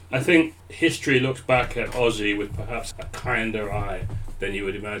I think history looks back at Aussie with perhaps a kinder eye than you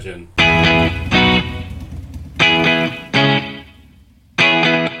would imagine.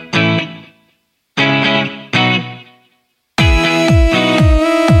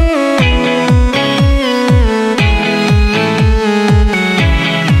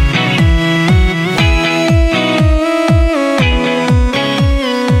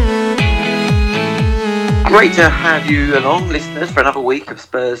 Great to have you along, listeners, for another week of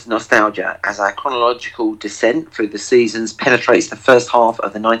Spurs nostalgia as our chronological descent through the seasons penetrates the first half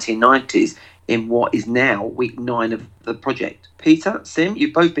of the 1990s in what is now week 9 of the project. Peter, Sim,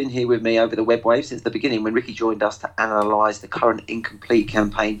 you've both been here with me over the webwave since the beginning when Ricky joined us to analyse the current incomplete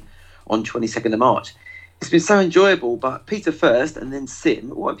campaign on 22nd of March. It's been so enjoyable, but Peter first and then Sim,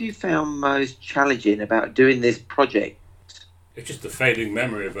 what have you found most challenging about doing this project? It's just the fading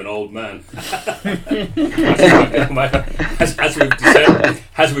memory of an old man.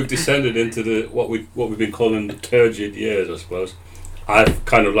 as we've descended into what we've been calling the turgid years, I suppose, I've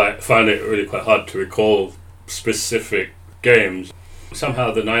kind of found it really quite hard to recall specific games.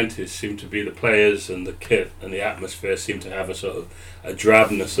 Somehow the 90s seem to be the players and the kit and the atmosphere seem to have a sort of a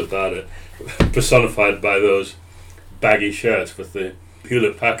drabness about it, personified by those baggy shirts with the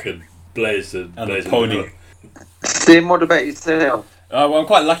Hewlett-Packard blazed pony. Sim, what about yourself? Well, I'm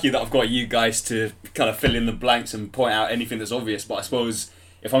quite lucky that I've got you guys to kind of fill in the blanks and point out anything that's obvious, but I suppose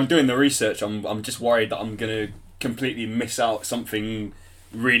if I'm doing the research, I'm just worried that I'm going to completely miss out something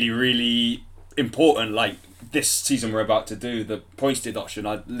really, really important, like this season we're about to do, the points deduction.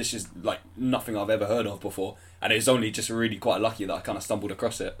 This is like nothing I've ever heard of before, and it's only just really quite lucky that I kind of stumbled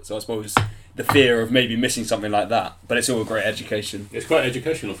across it. So I suppose the fear of maybe missing something like that, but it's all a great education. It's quite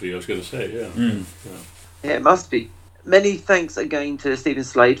educational for you, I was going to say, yeah. Yeah, it must be. Many thanks again to Stephen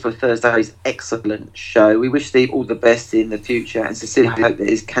Slade for Thursday's excellent show. We wish Steve all the best in the future and sincerely hope that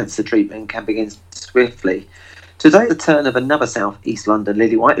his cancer treatment can begin swiftly. Today, the turn of another South East London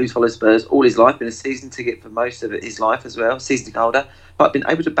Lily-White, who's followed Spurs all his life, been a season ticket for most of his life as well, season ticket holder, but been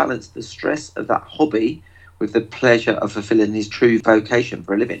able to balance the stress of that hobby with the pleasure of fulfilling his true vocation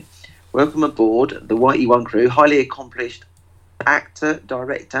for a living. Welcome aboard the Whitey One crew, highly accomplished actor,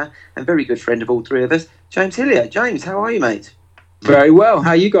 director, and very good friend of all three of us, James Hillier. James, how are you, mate? Very well. How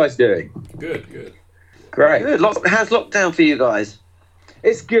are you guys doing? Good. Great. Good. How's lockdown for you guys?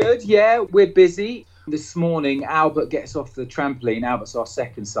 It's good, yeah. We're busy. This morning, Albert gets off the trampoline. Albert's our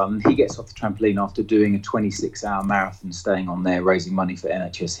second son. He gets off the trampoline after doing a 26-hour marathon, staying on there, raising money for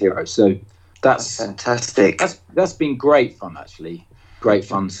NHS Heroes. So that's fantastic. That's been great fun, actually. Great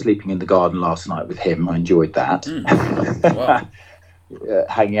fun sleeping in the garden last night with him. I enjoyed that. Wow.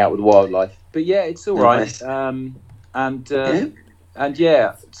 Hanging out with wildlife. But yeah, it's all right. Nice. And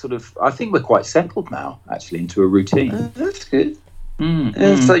yeah, sort of, I think we're quite settled now, actually, into a routine. That's good.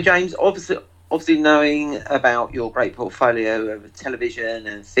 So, James, obviously knowing about your great portfolio of television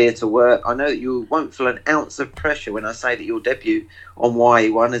and theatre work, I know that you won't feel an ounce of pressure when I say that your debut on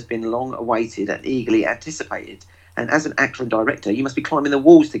YE1 has been long awaited and eagerly anticipated. And as an actor and director, you must be climbing the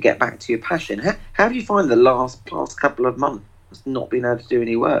walls to get back to your passion. How do you find the last couple of months not being able to do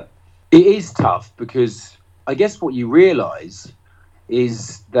any work? It is tough because I guess what you realise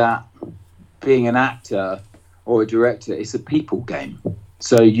is that being an actor or a director is a people game.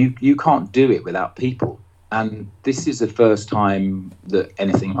 So you can't do it without people. And this is the first time that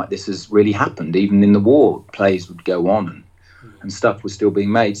anything like this has really happened. Even in the war, plays would go on and stuff was still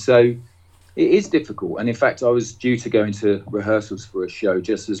being made. So it is difficult. And in fact, I was due to go into rehearsals for a show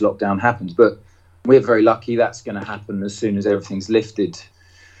just as lockdown happened. But we're very lucky that's going to happen as soon as everything's lifted.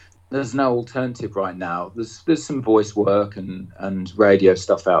 There's no alternative right now. There's some voice work and radio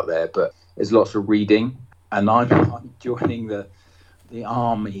stuff out there, but there's lots of reading. And I'm joining the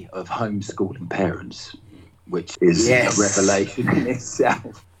army of homeschooling parents, which is a revelation in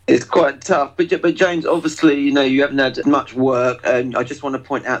itself. It's quite tough. But James, obviously, you haven't had much work. And I just want to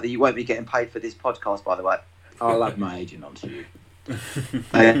point out that you won't be getting paid for this podcast, by the way. I'll have my agent on to you.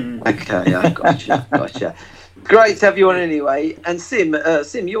 Okay, yeah, gotcha. Great to have you on anyway. And Sim,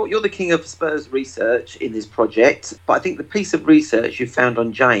 you're the king of Spurs research in this project. But I think the piece of research you found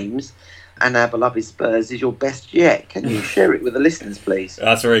on James and our beloved Spurs is your best yet. Can you share it with the listeners, please?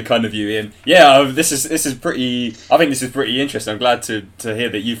 That's very kind of you, Ian. Yeah, this is pretty. I think this is pretty interesting. I'm glad to hear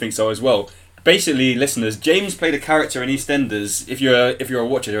that you think so as well. Basically, listeners, James played a character in EastEnders. If you're a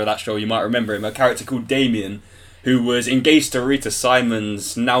watcher of that show, you might remember him. A character called Damien, who was engaged to Rita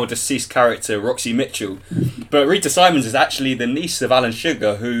Simons' now deceased character, Roxy Mitchell. But Rita Simons is actually the niece of Alan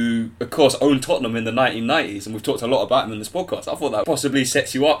Sugar, who, of course, owned Tottenham in the 1990s, and we've talked a lot about him in this podcast. I thought that possibly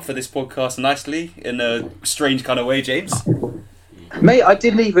sets you up for this podcast nicely, in a strange kind of way, James. Mate, I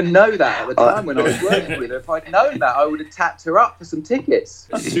didn't even know that at the time when I was working with her. If I'd known that, I would have tapped her up for some tickets.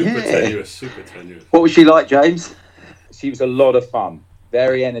 Super tenuous. What was she like, James? She was a lot of fun,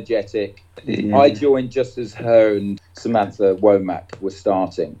 very energetic. Yeah. I joined just as her and Samantha Womack were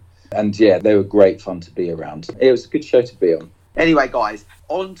starting. And yeah, they were great fun to be around. It was a good show to be on. Anyway, guys,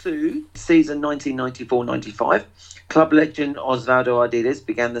 on to season 1994-95. Club legend Osvaldo Ardiles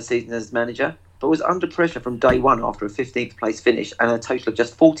began the season as manager, but was under pressure from day one after a 15th place finish and a total of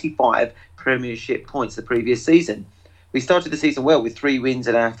just 45 Premiership points the previous season. We started the season well with 3 wins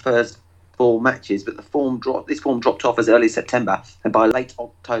in our first 4 matches, but this form dropped off as early as September, and by late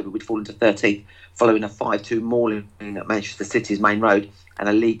October we'd fallen to 13th, following a 5-2 mauling at Manchester City's main road and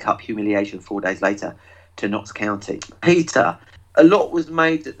a League Cup humiliation 4 days later to Notts County. Peter, a lot was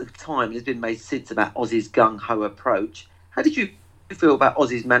made at the time and has been made since about Ozzy's gung-ho approach. How did you feel about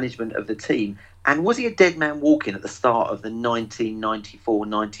Ozzy's management of the team, and was he a dead man walking at the start of the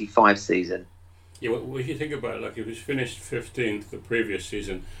 1994-95 season? Yeah, well, if you think about it, like if he's finished 15th the previous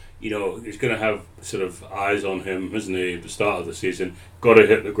season, he's going to have sort of eyes on him, isn't he, at the start of the season. Got to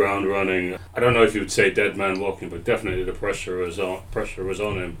hit the ground running. I don't know if you would say dead man walking, but definitely the pressure was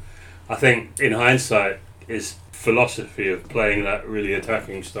on him. I think in hindsight, his philosophy of playing that really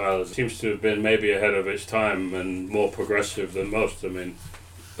attacking style seems to have been maybe ahead of its time and more progressive than most. I mean,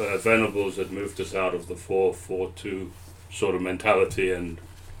 Venables had moved us out of the 4-4-2 sort of mentality, and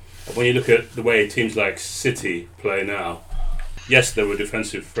when you look at the way teams like City play now, yes, there were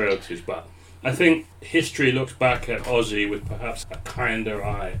defensive frailties, but I think history looks back at Ozzy with perhaps a kinder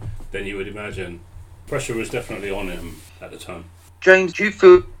eye than you would imagine. Pressure was definitely on him at the time. James, do you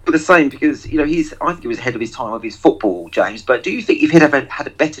feel the same? Because, I think he was ahead of his time of his football, James, but do you think if he'd ever had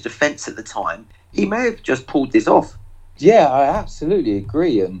a better defence at the time, he may have just pulled this off? Yeah, I absolutely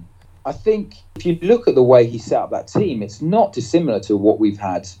agree. And I think if you look at the way he set up that team, it's not dissimilar to what we've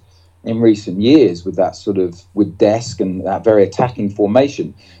had in recent years with that sort of, with Desk and that very attacking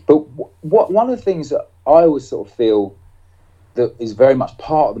formation. But one of the things that I always sort of feel that is very much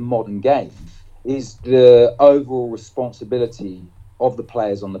part of the modern game is the overall responsibility of the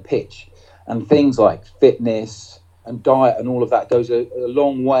players on the pitch, and things like fitness and diet and all of that goes a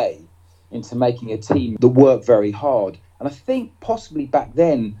long way into making a team that work very hard. And I think possibly back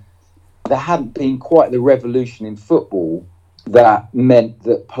then there hadn't been quite the revolution in football that meant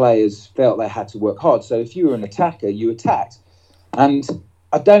that players felt they had to work hard. So if you were an attacker, you attacked. And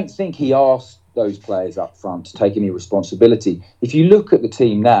I don't think he asked those players up front to take any responsibility. If you look at the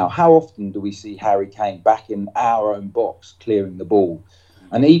team now, how often do we see Harry Kane back in our own box clearing the ball?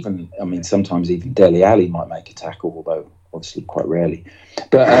 And sometimes even Dele Alli might make a tackle, although obviously quite rarely.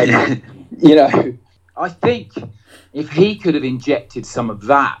 But, I think if he could have injected some of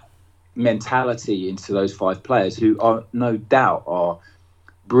that mentality into those 5 players, who are no doubt are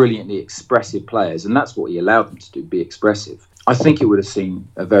brilliantly expressive players, and that's what he allowed them to do, be expressive, I think it would have seen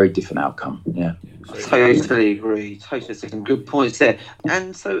a very different outcome. Yeah. Totally agree. Totally, some good points there.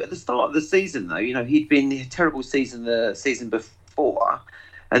 And so at the start of the season, though, he'd been a terrible season the season before.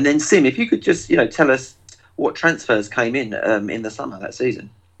 And then, Sim, if you could just, tell us what transfers came in the summer that season.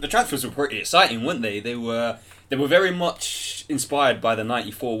 The transfers were pretty exciting, weren't they? They were very much inspired by the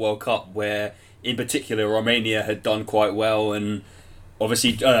 '94 World Cup, where, in particular, Romania had done quite well, and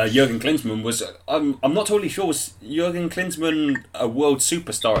obviously, Jurgen Klinsmann was... I'm not totally sure, was Jurgen Klinsmann a world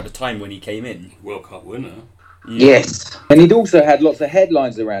superstar at the time when he came in? World Cup winner. Yes. And he'd also had lots of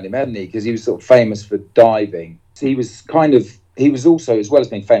headlines around him, hadn't he? Because he was sort of famous for diving. So he was also, as well as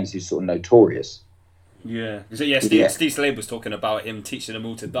being famous, he was sort of notorious. Yeah. So, Steve Slade was talking about him teaching them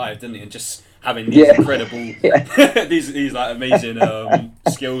all to dive, didn't he? And just having these incredible... these like amazing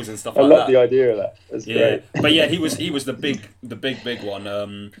skills and stuff like that. I love the idea of that. That's great. But yeah, he was the big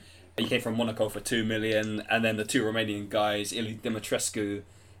one. He came from Monaco for 2 million, and then the 2 Romanian guys, Ilie Dimitrescu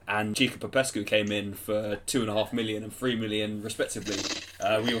and Gica Popescu, came in for 2.5 million and 3 million respectively.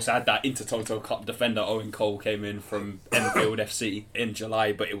 We also had that Intertoto Cup defender Owen Cole came in from Enfield FC in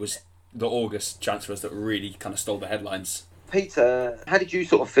July, but it was the August transfers that really kind of stole the headlines. Peter, how did you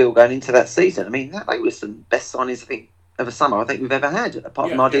sort of feel going into that season? I mean, they were some best signings, I think, of a summer we've ever had, apart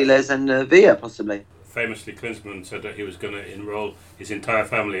from Ardiles and Villa, possibly. Famously, Klinsmann said that he was going to enrol his entire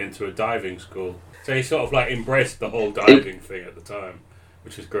family into a diving school. So he sort of embraced the whole diving thing at the time,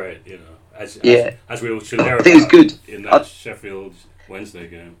 which was great, as we all should hear about in that Sheffield Wednesday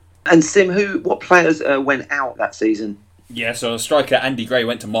game. And Sim, what players went out that season? Yeah, so striker Andy Gray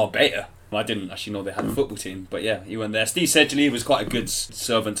went to Marbella. I didn't actually know they had a football team, but yeah, he went there. Steve Sedgley was quite a good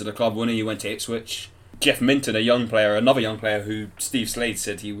servant to the club, wasn't he? He went to Ipswich. Jeff Minton, another young player who Steve Slade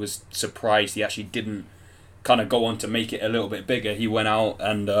said he was surprised he actually didn't kind of go on to make it a little bit bigger. He went out,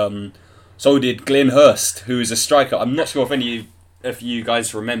 and so did Glenn Hurst, who is a striker. I'm not sure if you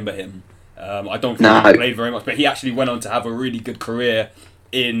guys remember him. I don't think he played very much, but he actually went on to have a really good career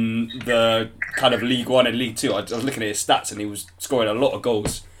in the kind of League One and League Two. I was looking at his stats, and he was scoring a lot of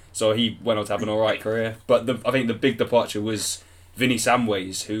goals. So he went on to have an alright career. But I think the big departure was Vinny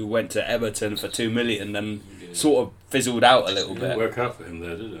Samways, who went to Everton for $2 million and sort of fizzled out a little bit. Didn't work out for him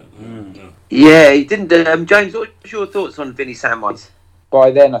there, did it? No. Yeah, he didn't. James, what's your thoughts on Vinny Samways?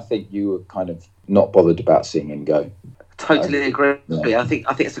 By then, I think you were kind of not bothered about seeing him go. Totally agree. Yeah. I think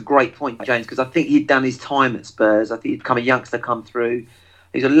it's a great point, James, because I think he'd done his time at Spurs. I think he'd become a youngster come through.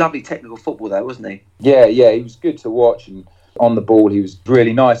 He's a lovely technical footballer, wasn't he? Yeah, he was good to watch, and on the ball he was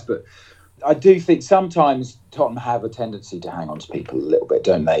really nice. But I do think sometimes Tottenham have a tendency to hang on to people a little bit,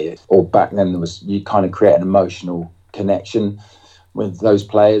 don't they? Or back then you kind of create an emotional connection with those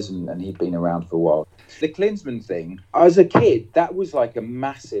players, and he'd been around for a while. The Klinsmann thing, as a kid, that was like a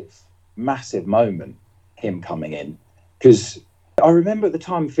massive, massive moment, him coming in. Because I remember at the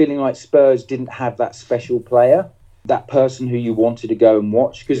time feeling like Spurs didn't have that special player, that person who you wanted to go and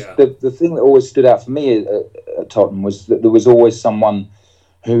watch. Because the thing that always stood out for me at Tottenham was that there was always someone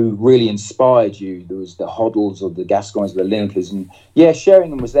who really inspired you. There was the Hoddles or the Gascoignes, the Linekers. And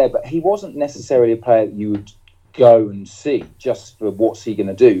Sheringham was there, but he wasn't necessarily a player that you would go and see just for what's he going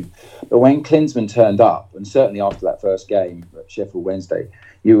to do. But when Klinsmann turned up, and certainly after that first game at Sheffield Wednesday,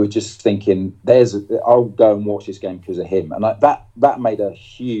 you were just thinking, I'll go and watch this game because of him. And that made a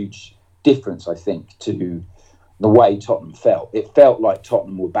huge difference, I think, to the way Tottenham felt. It felt like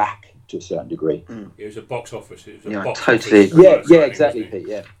Tottenham were back to a certain degree. It was a box office. Totally. Exactly, Pete.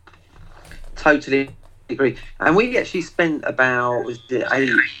 Yeah, totally agree. And we actually spent about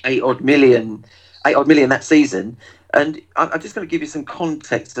eight odd million that season. And I'm just going to give you some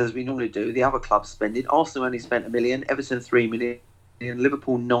context, as we normally do. The other clubs spending. Arsenal only spent $1 million. Everton $3 million.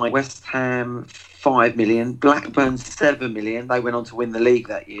 Liverpool 9, West Ham 5 million, Blackburn 7 million. They went on to win the league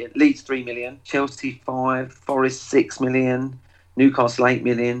that year. Leeds 3 million, Chelsea 5, Forest 6 million, Newcastle 8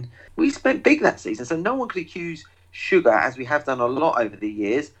 million. We spent big that season, so no one could accuse Sugar, as we have done a lot over the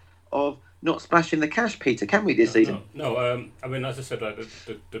years, of not splashing the cash, Peter, can we this season? No. I mean, as I said, like,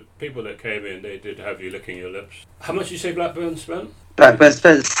 the people that came in, they did have you licking your lips. How much did you say Blackburn spent? Blackburn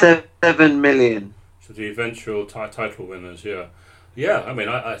spent 7 million. So the eventual title winners, yeah. Yeah, I mean,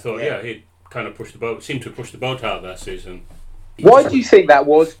 I thought, he kind of seemed to push the boat out that season. Why do you think that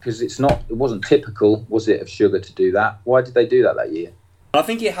was? Because it wasn't typical, was it, of Sugar to do that? Why did they do that year? I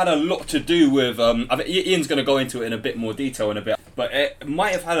think it had a lot to do with, I think Ian's going to go into it in a bit more detail in a bit, but it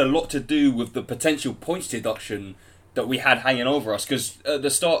might have had a lot to do with the potential points deduction that we had hanging over us, because at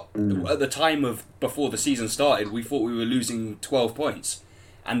the time before the season started, we thought we were losing 12 points.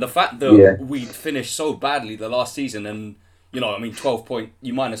 And the fact that we'd finished so badly the last season, and you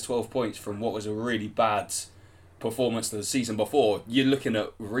minus 12 points from what was a really bad performance the season before, you're looking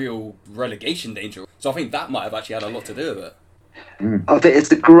at real relegation danger. So I think that might have actually had a lot to do with it. I think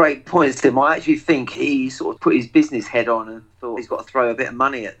it's a great point, Tim. I actually think he sort of put his business head on and thought he's got to throw a bit of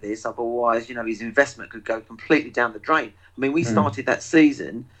money at this, otherwise, his investment could go completely down the drain. I mean, we started that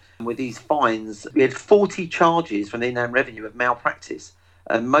season with these fines. We had 40 charges from the Inland Revenue of malpractice,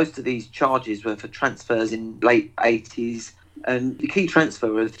 and most of these charges were for transfers in late 80s. And the key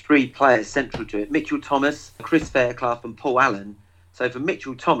transfer were 3 players central to it: Mitchell Thomas, Chris Fairclough and Paul Allen. So for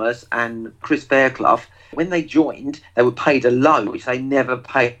Mitchell Thomas and Chris Fairclough, when they joined, they were paid a loan, which they never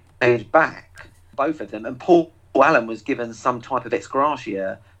paid back, both of them. And Paul Allen was given some type of ex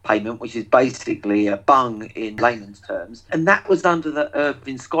gratia payment, which is basically a bung in layman's terms. And that was under the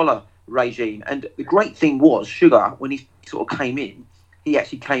Irving Scholar regime. And the great thing was, Sugar, when he sort of came in, he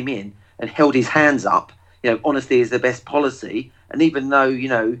actually came in and held his hands up. Honesty is the best policy. And even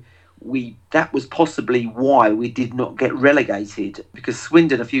though, that was possibly why we did not get relegated, because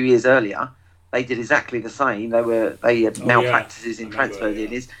Swindon a few years earlier, they did exactly the same. They had malpractices in transfer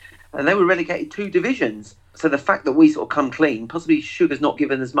dealings, and they were relegated 2 divisions. So the fact that we sort of come clean, possibly Sugar's not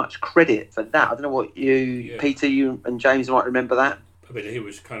given as much credit for that. I don't know what Peter, you and James might remember that. I mean, he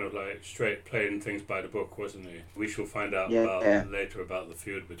was kind of like straight playing things by the book, wasn't he? We shall find out later about the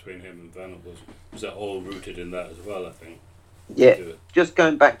feud between him and Venables. Was that all rooted in that as well, I think? Yeah, just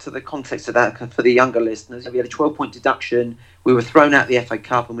going back to the context of that for the younger listeners, we had a 12-point deduction. We were thrown out of the FA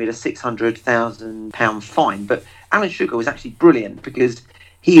Cup and we had a £600,000 fine. But Alan Sugar was actually brilliant because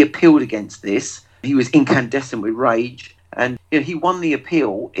he appealed against this. He was incandescent with rage, and he won the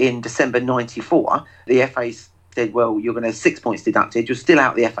appeal in December '94. The FA said, well, you're going to have 6 points deducted, you're still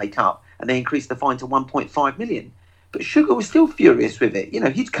out of the FA Cup, and they increased the fine to 1.5 million. But Sugar was still furious with it.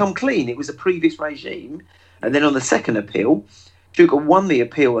 He'd come clean. It was a previous regime. And then on the second appeal, Duke won the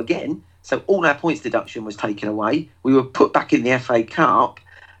appeal again, so all our points deduction was taken away. We were put back in the FA Cup,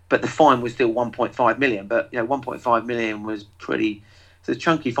 but the fine was still 1.5 million. But 1.5 million was it's a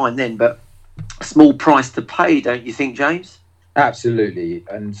chunky fine then, but a small price to pay, don't you think, James? Absolutely,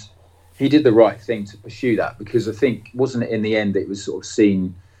 and he did the right thing to pursue that, because I think, wasn't it in the end, it was sort of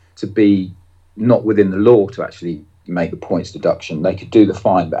seen to be not within the law to actually make the points deduction. They could do the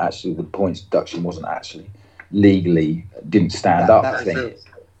fine, but actually the points deduction wasn't actually legally, didn't stand up, I think.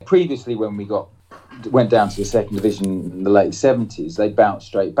 Previously, when we went down to the second division in the late 70s, they bounced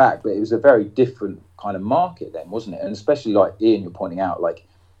straight back, but it was a very different kind of market then, wasn't it? And especially like Ian, you're pointing out, like,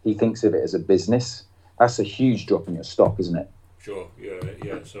 he thinks of it as a business. That's a huge drop in your stock, isn't it? Sure,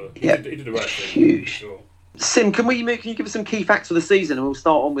 yeah. So he did the right thing. Huge. Sure. Sim, can you give us some key facts for the season, and we'll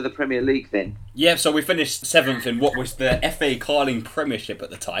start on with the Premier League then? Yeah, so we finished 7th in what was the FA Carling Premiership at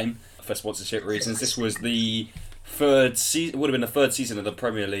the time, for sponsorship reasons. This was the third season, would have been the third season of the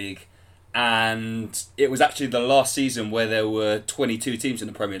Premier League, and it was actually the last season where there were 22 teams in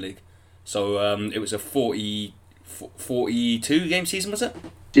the Premier League. So it was a 42 game season, was it?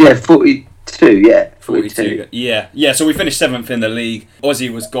 Yeah, 42, yeah. 42. Yeah, so we finished 7th in the league.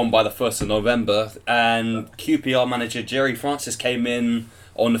 Aussie was gone by the 1st of November, and QPR manager Jerry Francis came in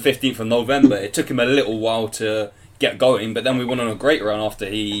on the 15th of November. It took him a little while to get going, but then we went on a great run after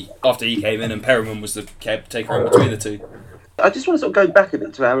he came in, and Perryman was the caretaker in between the two. I just want to sort of go back a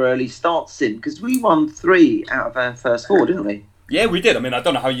bit to our early start, Sim, because we won 3 out of our first 4, didn't we? Yeah, we did. I mean, I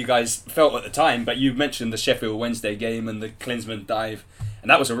don't know how you guys felt at the time, but you mentioned the Sheffield Wednesday game and the Klinsmann dive, and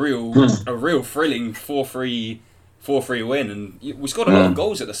that was a real thrilling 4-3 win, and we scored a lot of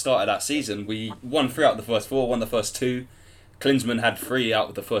goals at the start of that season. We won 3 out of the first 4, won the first 2. Klinsmann had 3 out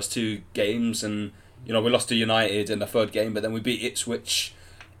of the first 2 games, and we lost to United in the third game, but then we beat Ipswich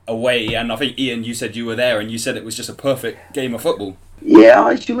away, and I think, Ian, you said you were there, and you said it was just a perfect game of football. Yeah,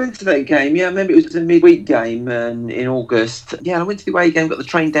 I actually went to that game. Yeah, I remember it was a midweek game in August. Yeah, I went to the away game, got the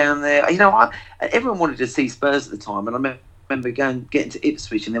train down there. Everyone wanted to see Spurs at the time, and I remember getting to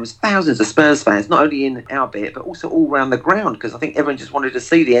Ipswich, and there was thousands of Spurs fans, not only in our bit, but also all around the ground, because I think everyone just wanted to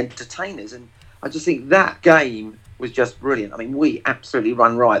see the entertainers, and I just think that game was just brilliant. I mean, we absolutely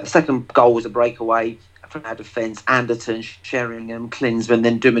run riot. The second goal was a breakaway from our defence, Anderton, Sheringham, Klinsmann,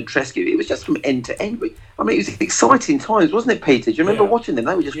 then Dumitrescu. It was just from end to end. It was exciting times, wasn't it, Peter? Do you remember watching them?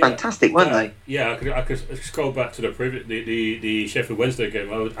 They were just fantastic, weren't they? Yeah, I could scroll back to the Sheffield Wednesday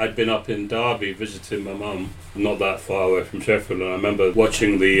game. I'd been up in Derby visiting my mum, not that far away from Sheffield, and I remember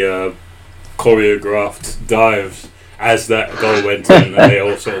watching the choreographed dives as that goal went in, and they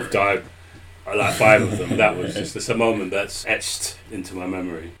all sort of dived, like 5 of them. That was just a moment that's etched into my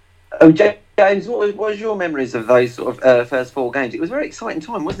memory. James, what was your memories of those sort of first 4 games? It was a very exciting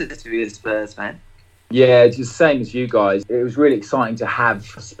time, wasn't it, to be a Spurs fan? Yeah, it's the same as you guys. It was really exciting to have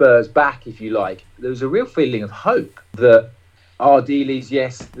Spurs back, if you like. There was a real feeling of hope that Ardiles,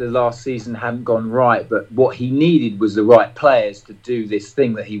 yes, the last season hadn't gone right, but what he needed was the right players to do this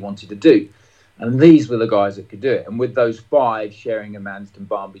thing that he wanted to do. And these were the guys that could do it. And with those 5, Sheringham, Anderton,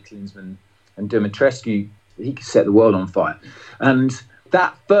 Barmby, Klinsmann and Dumitrescu, he could set the world on fire. And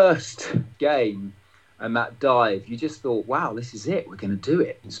that first game and that dive, you just thought, wow, this is it. We're going to do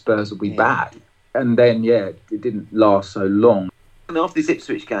it. Spurs will be back. And then, it didn't last so long. And after this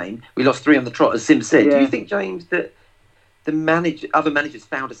Ipswich game, we lost 3 on the trot, as Sim said. Yeah. Do you think, James, that other managers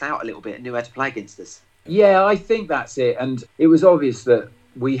found us out a little bit and knew how to play against us? Yeah, I think that's it. And it was obvious that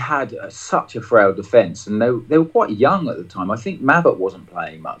we had such a frail defence, and they were quite young at the time. I think Mabbott wasn't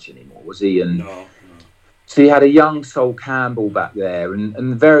playing much anymore, was he? And No. so you had a young Sol Campbell back there,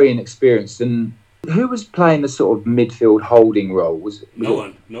 and very inexperienced. And who was playing the sort of midfield holding role?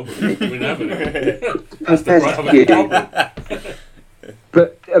 Nobody. We never knew. That's the problem.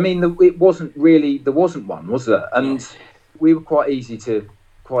 But I mean, there wasn't one, was there? And we were quite easy to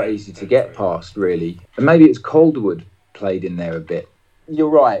get past, really. And maybe it was Calderwood played in there a bit. You're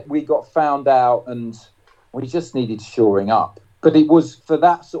right. We got found out, and we just needed shoring up. But it was for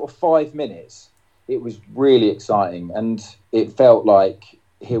that sort of 5 minutes. It was really exciting, and it felt like,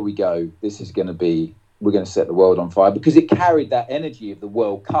 here we go. This is going to be. We're going to set the world on fire, because it carried that energy of the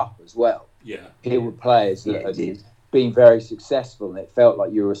World Cup as well. Yeah. Here were players that had been very successful, and it felt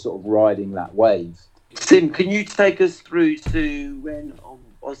like you were sort of riding that wave. Sim, can you take us through to when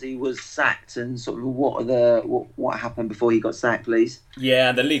Ozzy was sacked and sort of what happened before he got sacked, please? Yeah,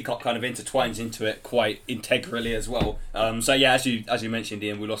 and the League Cup kind of intertwines into it quite integrally as well. So yeah, as you mentioned,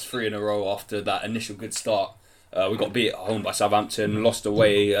 Ian, we lost 3 in a row after that initial good start. We got beat at home by Southampton, lost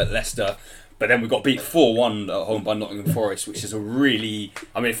away at Leicester. But then we got beat 4-1 at home by Nottingham Forest, which is a really...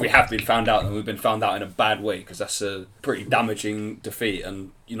 I mean, if we have been found out, then we've been found out in a bad way, because that's a pretty damaging defeat.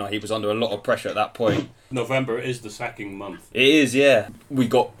 And, you know, he was under a lot of pressure at that point. November is the sacking month. It is, yeah. We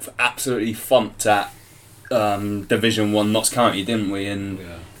got absolutely thumped at Division 1 Notts County, didn't we, in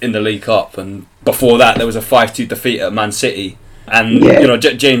the League Cup. And before that, there was a 5-2 defeat at Man City. And, you know,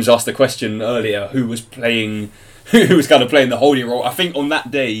 James asked the question earlier, who was kind of playing the holding role. I think on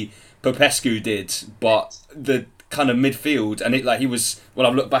that day... Popescu did, but the kind of midfield, and he was. When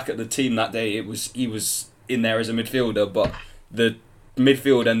I look back at the team that day, he was in there as a midfielder, but the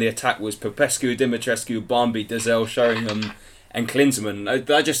midfield and the attack was Popescu, Dimitrescu, Barmby, Dazelle, Sheringham, and Klinsmann.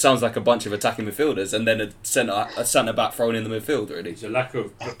 That just sounds like a bunch of attacking midfielders, and then a centre back thrown in the midfield. Really, it's a lack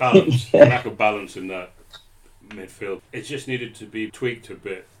of balance, lack of balance in that midfield. It just needed to be tweaked a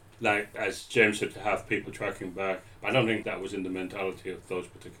bit. Like, as James said, to have people tracking back. I don't think that was in the mentality of those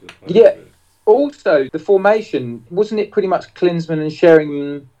particular players. Yeah. Really. Also, the formation, wasn't it pretty much Klinsmann and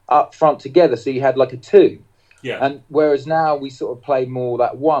Sheringham up front together? So you had like a 2. Yeah. And whereas now we sort of play more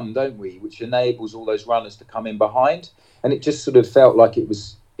that 1, don't we? Which enables all those runners to come in behind. And it just sort of felt like it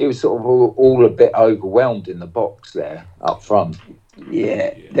was sort of all a bit overwhelmed in the box there up front.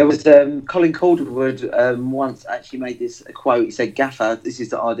 Yeah, there was Colin Calderwood once actually made this a quote. He said, "Gaffer, this is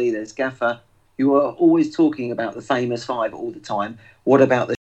the RD. There's Gaffer. You are always talking about the famous 5 all the time. What about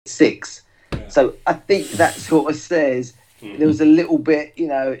the 6?" Yeah. So I think that sort of says there was a little bit. You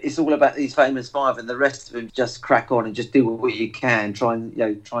know, it's all about these famous 5, and the rest of them just crack on and just do what you can. Try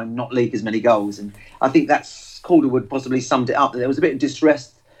and not leak as many goals. And I think that's Calderwood possibly summed it up. There was a bit of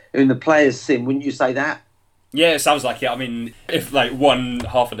distress in the players' sim. Wouldn't you say that? Yeah, it sounds like it. I mean, if like one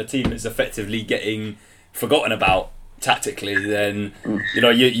half of the team is effectively getting forgotten about tactically, then you know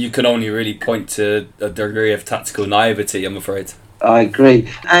you can only really point to a degree of tactical naivety, I'm afraid. I agree.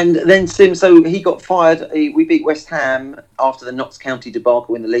 And then Sim, so he got fired. We beat West Ham after the Notts County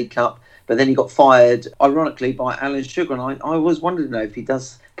debacle in the League Cup, but then he got fired, ironically, by Alan Sugar. And I was wondering though if he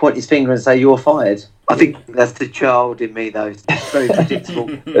does point his finger and say you're fired. I think that's the child in me, though. It's very predictable.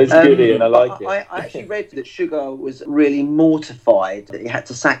 It's good, Ian. I like it. I actually read that Sugar was really mortified that he had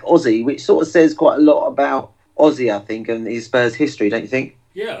to sack Ozzy, which sort of says quite a lot about Ozzy, I think, and his Spurs history, don't you think?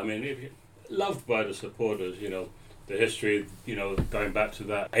 Yeah, I mean, loved by the supporters, you know, the history, you know, going back to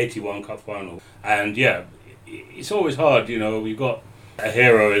that 81 Cup final. And, yeah, it's always hard, you know, we've got a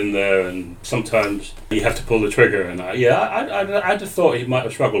hero in there and sometimes you have to pull the trigger. And, I just thought he might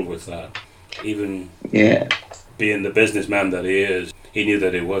have struggled with that. Even being the businessman that he is, he knew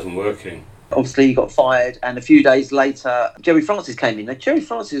that it wasn't working. Obviously, he got fired, and a few days later, Gerry Francis came in. Now, Gerry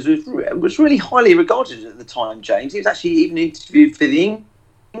Francis was really highly regarded at the time, James. He was actually even interviewed for the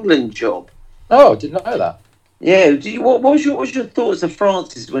England job. Oh, I did not know that. Yeah. What was your thoughts of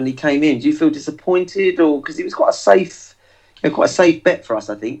Francis when he came in? Do you feel disappointed, or because he was quite a safe bet for us,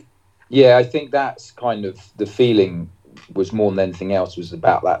 I think? Yeah, I think that's kind of the feeling. Was more than anything else was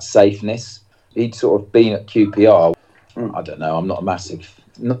about that safeness. He'd sort of been at QPR. I don't know. I'm not a massive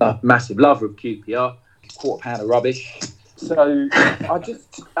lover of QPR. £250 of rubbish. So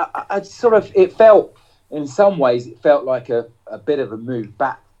I sort of, it felt in some ways like a bit of a move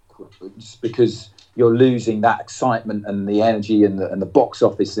backwards because you're losing that excitement and the energy and the box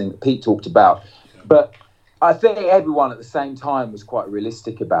office thing that Pete talked about. But I think everyone at the same time was quite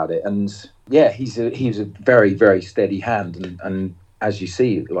realistic about it, and yeah, he's a very, very steady hand, and as you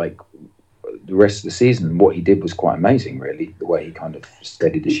see, like the rest of the season, what he did was quite amazing. Really, the way he kind of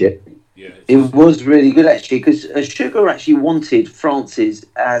steadied the ship. Yeah, it was really good actually, because Sugar actually wanted Francis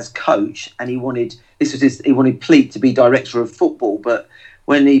as coach, and he wanted Pleat to be director of football, but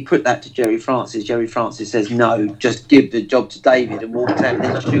when he put that to Gerry Francis says, no, just give the job to David, and walked out. And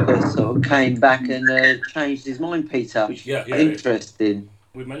then Sugar sort of came back and changed his mind, Peter. Which interesting.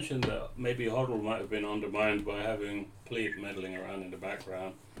 We mentioned that maybe Hoddle might have been undermined by having Pleat meddling around in the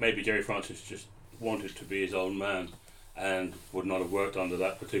background. Maybe Gerry Francis just wanted to be his own man and would not have worked under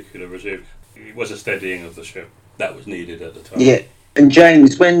that particular regime. It was a steadying of the ship that was needed at the time. Yeah. And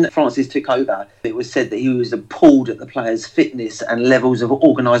James, when Francis took over, it was said that he was appalled at the players' fitness and levels of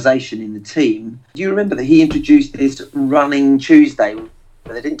organisation in the team. Do you remember that he introduced this running Tuesday,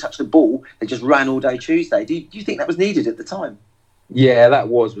 where they didn't touch the ball, they just ran all day Tuesday? Do you think that was needed at the time? Yeah, that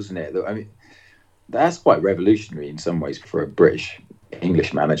wasn't it? I mean, that's quite revolutionary in some ways for a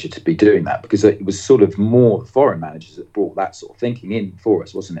English manager to be doing that, because it was sort of more foreign managers that brought that sort of thinking in for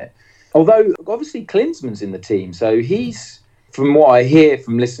us, wasn't it? Although, obviously, Klinsmann's in the team, so he's... From what I hear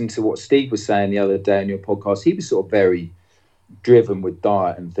from listening to what Steve was saying the other day on your podcast, he was sort of very driven with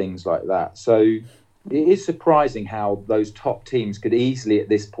diet and things like that. So It is surprising how those top teams could easily, at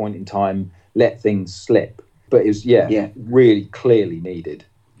this point in time, let things slip. But it was, really clearly needed.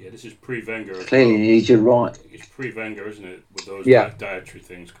 Yeah, this is pre-Wenger. Clearly needed, you're right. It's pre-Wenger, isn't it? With those dietary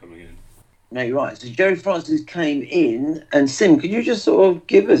things coming in. No, you're right. So Jerry Francis came in, and Sim, could you just sort of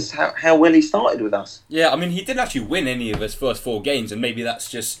give us how well he started with us? Yeah, I mean, he didn't actually win any of his first 4 games, and maybe that's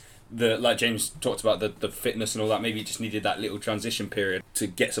just like James talked about, the fitness and all that. Maybe he just needed that little transition period to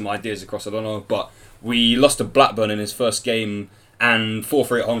get some ideas across. I don't know, but we lost to Blackburn in his first game and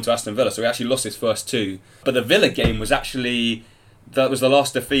 4-3 at home to Aston Villa, so we actually lost his first 2. But the Villa game was actually, that was the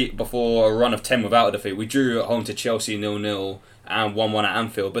last defeat before a run of 10 without a defeat. We drew at home to Chelsea 0-0 and 1-1 at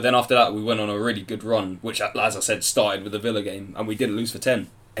Anfield, but then after that we went on a really good run, which, as I said, started with the Villa game, and we didn't lose for 10.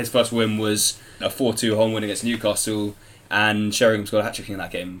 His first win was a 4-2 home win against Newcastle, and Sheringham scored a hat-trick in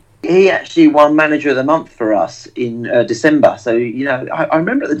that game. He actually won Manager of the Month for us in December, so I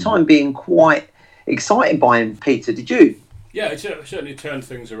remember at the time being quite excited by him. Peter, did you? Yeah, it certainly turned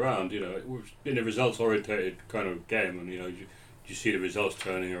things around. It was in a results-orientated kind of game, and you see the results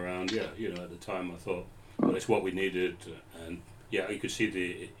turning around. Yeah, at the time I thought, well, it's what we needed, and you could see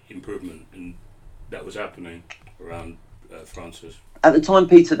the improvement, and that was happening around Francis. At the time,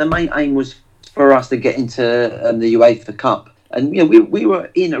 Peter, the main aim was for us to get into the UEFA Cup, and we were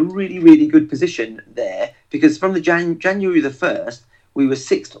in a really, really good position there, because from the January the 1st, we were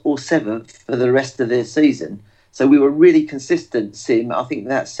 6th or 7th for the rest of the season. So we were really consistent, Sim. I think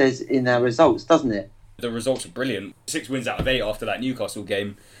that says in our results, doesn't it? The results are brilliant. 6 wins out of 8 after that Newcastle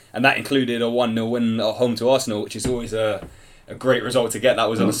game, and that included a 1-0 win at home to Arsenal, which is always a great result to get. That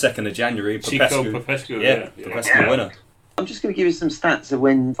was on the 2nd of January. Popescu, Popescu winner. I'm just going to give you some stats of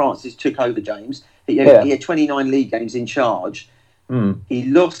when Francis took over, James. He had 29 league games in charge. He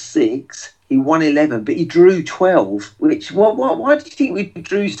lost 6, he won 11, but he drew 12. Why do you think we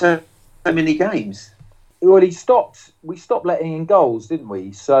drew so many games? Well, we stopped letting in goals, didn't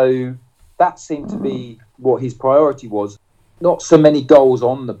we? So that seemed to be what his priority was. Not so many goals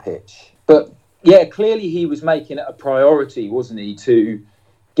on the pitch. But yeah, clearly he was making it a priority, wasn't he, to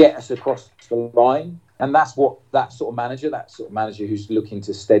get us across the line. And that's what that sort of manager who's looking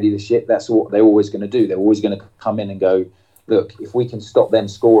to steady the ship, that's what they're always going to do. They're always going to come in and go, look, if we can stop them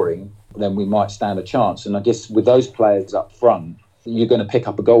scoring, then we might stand a chance. And I guess with those players up front, you're going to pick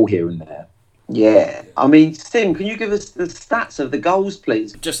up a goal here and there. Yeah. I mean, Tim, can you give us the stats of the goals,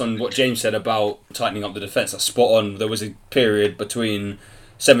 please? Just on what James said about tightening up the defence, that's spot on. There was a period between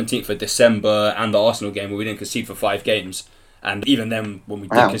 17th of December and the Arsenal game where we didn't concede for 5 games. And even then, when we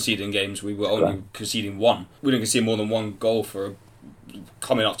did concede in games, we were only conceding 1. We didn't concede more than 1 goal for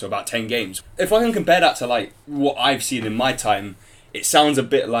coming up to about 10 games. If I can compare that to like what I've seen in my time, it sounds a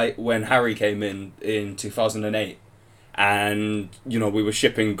bit like when Harry came in 2008. And, we were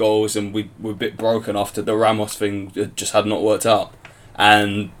shipping goals and we were a bit broken after the Ramos thing just had not worked out.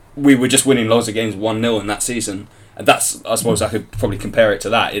 And we were just winning loads of games 1-0 in that season. And that's, I suppose I could probably compare it to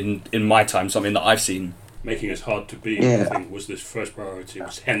that in my time, something that I've seen. Making us hard to beat, I think, was this first priority,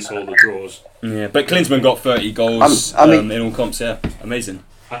 hence all the draws. Yeah, but Klinsmann got 30 goals in all comps, amazing.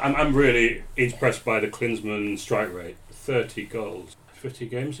 I'm really impressed by the Klinsmann strike rate. 30 goals. 50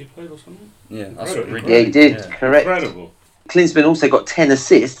 games he played or something? Yeah, that's really he did, correct. Incredible. Klinsmann also got 10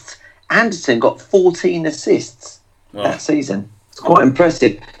 assists. Anderson got 14 assists that season. It's quite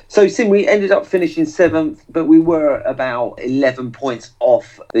impressive. So, Sim, we ended up finishing 7th, but we were about 11 points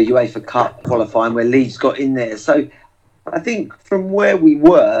off the UEFA Cup qualifying where Leeds got in there. So, I think from where we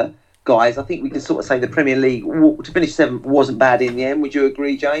were, guys, I think we can sort of say the Premier League, to finish 7th wasn't bad in the end. Would you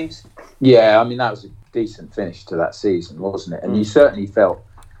agree, James? Yeah, I mean, that was a decent finish to that season, wasn't it? And you certainly felt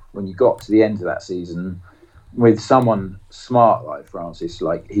when you got to the end of that season with someone smart like Francis,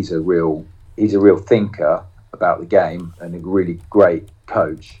 like he's a real thinker about the game and a really great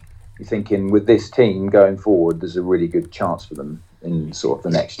coach. You're thinking with this team going forward, there's a really good chance for them in sort of the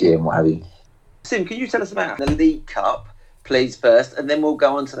next year and what have you. Sim, can you tell us about the League Cup, please, first, and then we'll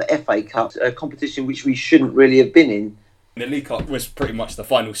go on to the FA Cup, a competition which we shouldn't really have been in. The League Cup was pretty much the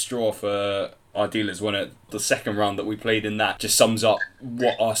final straw for our dealers, wasn't it? The second round that we played in that just sums up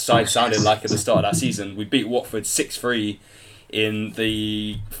what our side sounded like at the start of that season. We beat Watford 6-3 in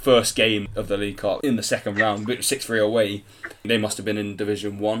the first game of the League Cup in the second round, but 6-3 away. They must have been in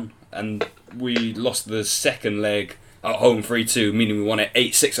Division 1, and we lost the second leg at home 3-2, meaning we won it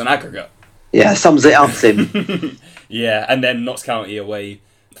 8-6 on aggregate. Yeah, sums it up, Sim. Yeah, and then Notts County away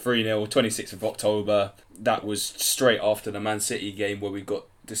 3-0, 26th of October. That was straight after the Man City game where we got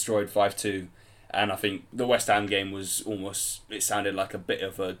destroyed 5-2. And I think the West Ham game was almost, it sounded like a bit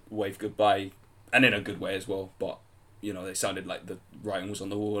of a wave goodbye, and in a good way as well. But, it sounded like the writing was on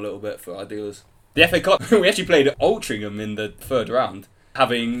the wall a little bit for our dealers. The FA Cup, we actually played at Altrincham in the third round.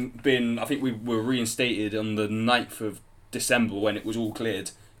 Having been, I think we were reinstated on the 9th of December when it was all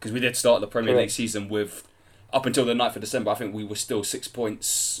cleared, because we did start the Premier League season with, up until the 9th of December, I think we were still 6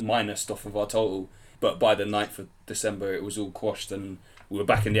 points minus off of our total. But by the 9th of December, it was all quashed and we were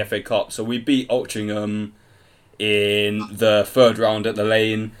back in the FA Cup. So we beat Altrincham in the third round at the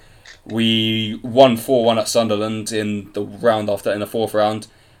Lane. We won 4-1 at Sunderland in the round after, in the fourth round.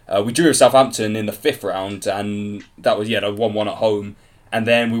 We drew with Southampton in the fifth round, and that was, the 1-1 at home. And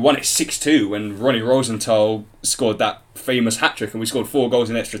then we won it 6-2 when Ronnie Rosenthal scored that famous hat-trick and we scored 4 goals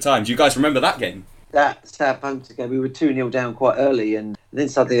in extra time. Do you guys remember that game? That Southampton game, we were 2-0 down quite early, and then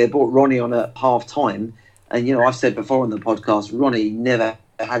suddenly they brought Ronnie on at half-time. And, I've said before on the podcast, Ronnie never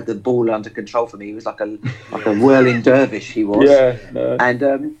had the ball under control for me. He was like a whirling dervish, he was. Yeah, no.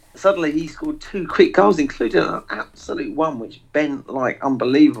 And suddenly he scored 2 quick goals, including an absolute one, which bent like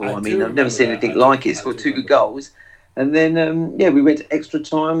unbelievable. I've never seen anything like it. Scored 2 good goals. And then, we went to extra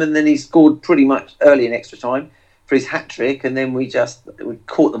time, and then he scored pretty much early in extra time for his hat-trick, and then we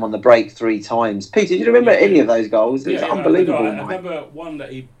caught them on the break 3 times. Peter, do you remember any of those goals? It was unbelievable. I remember one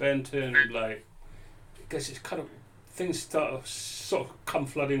that he bent in, like, because it's kind of, things sort of come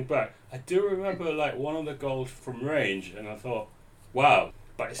flooding back. I do remember, like, one of the goals from range, and I thought, wow,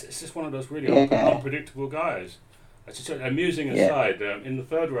 but it's just one of those really unpredictable guys. Just amusing aside, in the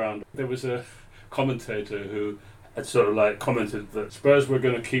third round, there was a commentator who had sort of like commented that Spurs were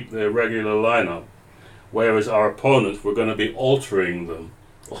going to keep their regular lineup, whereas our opponents were going to be altering them.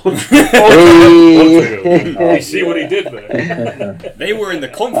 You see what he did there? They were in the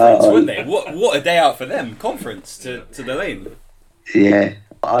conference, weren't they? What a day out for them, conference to the Lane. Yeah,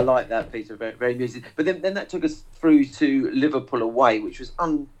 I like that, Peter, very, very amusing. But then that took us through to Liverpool away, which was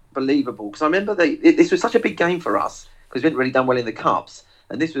unbelievable. Because I remember this was such a big game for us, because we hadn't really done well in the Cups.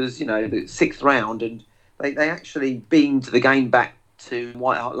 And this was, the 6th round, and they actually beamed the game back to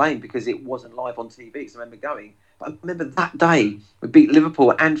White Hart Lane because it wasn't live on TV. So I remember going. But I remember that day we beat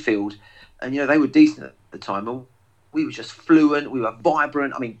Liverpool at Anfield, and they were decent at the time. And we were just fluent. We were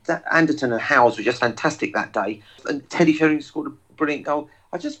vibrant. I mean, Anderton and Howes were just fantastic that day. And Teddy Sheringham scored a brilliant goal.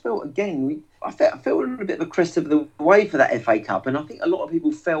 I just felt again. I felt a little bit of a crest of the wave for that FA Cup, and I think a lot of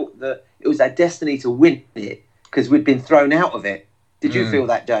people felt that it was our destiny to win it because we'd been thrown out of it. Did you feel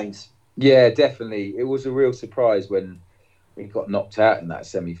that, James? Yeah, definitely. It was a real surprise when we got knocked out in that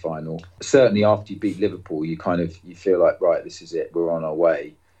semi-final. Certainly after you beat Liverpool, you feel like, right, this is it, we're on our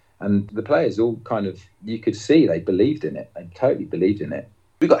way. And the players all you could see they believed in it. They totally believed in it.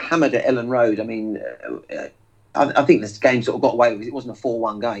 We got hammered at Ellen Road. I mean, I think this game sort of got away with it. It wasn't a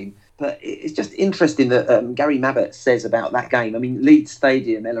 4-1 game. But it's just interesting that Gary Mabbott says about that game. I mean, Leeds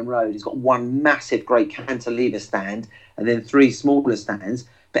Stadium, Ellen Road, has got one massive great cantilever stand and then 3 smaller stands.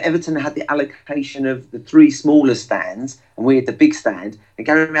 But Everton had the allocation of the 3 smaller stands and we had the big stand. And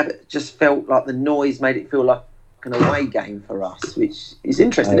Gary Mabbott just felt like the noise made it feel like an away game for us, which is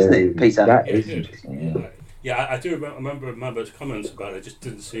interesting, isn't it, Peter? That is interesting, yeah. I do remember Mabbott's comments about it. It just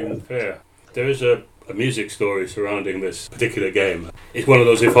didn't seem fair. There is a music story surrounding this particular game. It's one of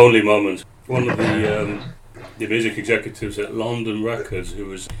those if only moments. One of the music executives at London Records, who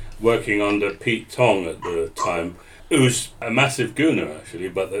was working under Pete Tong at the time, who was a massive gooner actually,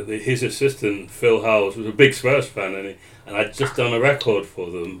 but his assistant Phil Howells was a big Spurs fan, and I'd just done a record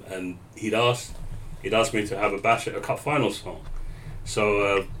for them, and he'd asked me to have a bash at a cup final song.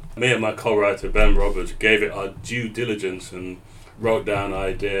 So me and my co-writer Ben Roberts gave it our due diligence and wrote down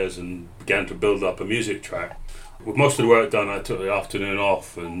ideas and began to build up a music track. With most of the work done, I took the afternoon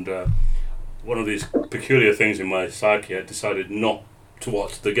off, and one of these peculiar things in my psyche, I decided not to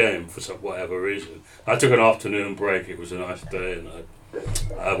watch the game for whatever reason. I took an afternoon break. It was a nice day, and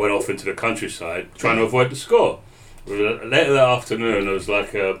I went off into the countryside trying to avoid the score. Later that afternoon, there was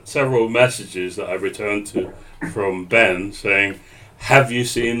like several messages that I returned to from Ben saying, "Have you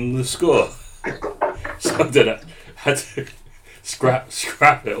seen the score?" So I had to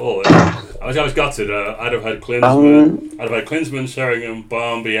scrap it all. I was gutted. I'd have had Klinsmann, Sheringham,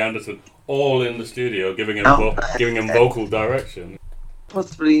 Barmby, Anderson all in the studio giving him vocal direction.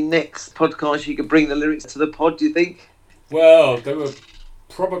 Possibly next podcast you could bring the lyrics to the pod, do you think? Well, they were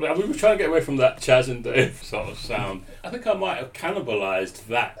probably... we were trying to get away from that Chaz and Dave sort of sound. I think I might have cannibalised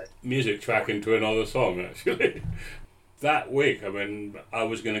that music track into another song, actually. That week, I mean, I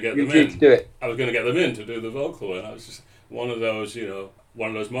was going to get them in. I was going to get them in to do the vocal, and I was just one of those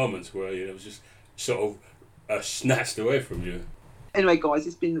moments where it was just sort of snatched away from you. Anyway, guys,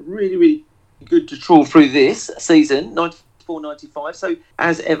 it's been really, really good to trawl through this season, 94-95. So,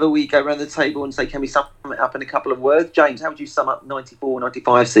 as ever, we go around the table and say, can we sum it up in a couple of words? James, how would you sum up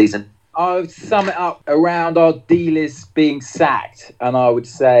 94-95 season? I would sum it up around our dealers being sacked, and I would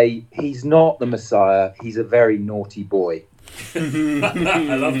say he's not the Messiah. He's a very naughty boy. I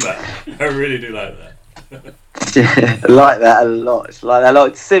love that. I really do like that. I like that a lot. It's like that a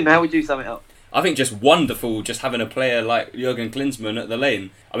lot. Sim, how would you sum it up? I think just wonderful, just having a player like Jurgen Klinsmann at the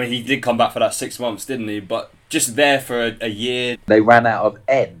Lane. I mean, he did come back for that 6 months, didn't he? But just there for a year. They ran out of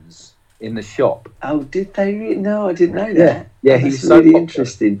M's in the shop. Oh, did they? No, I didn't know that. Yeah, That's he's so really popular,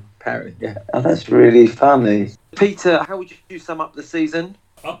 interesting. apparently. Yeah. Oh, that's really funny. Peter, how would you sum up the season?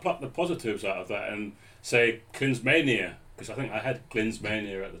 I'll pluck the positives out of that and say Klinsmania, because I think I had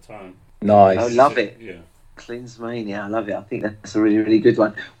Klinsmania at the time. Nice. I love it. Yeah. Klinsmania, I love it. I think that's a really, really good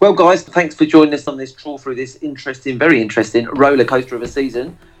one. Well, guys, thanks for joining us on this trawl through this interesting, very interesting roller coaster of a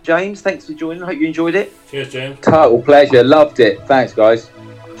season. James, thanks for joining. I hope you enjoyed it. Cheers, James. Total pleasure. Loved it. Thanks, guys.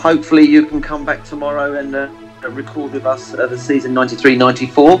 Hopefully you can come back tomorrow and record with us the season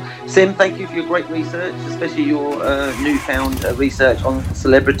 93-94. Sim, thank you for your great research, especially your newfound research on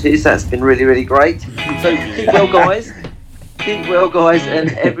celebrities. That's been really, really great. So keep well, guys. Keep well, guys,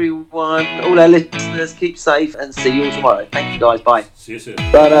 and everyone, all our listeners, keep safe and see you all tomorrow. Thank you, guys. Bye. See you soon.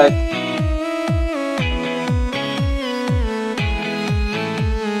 Bye.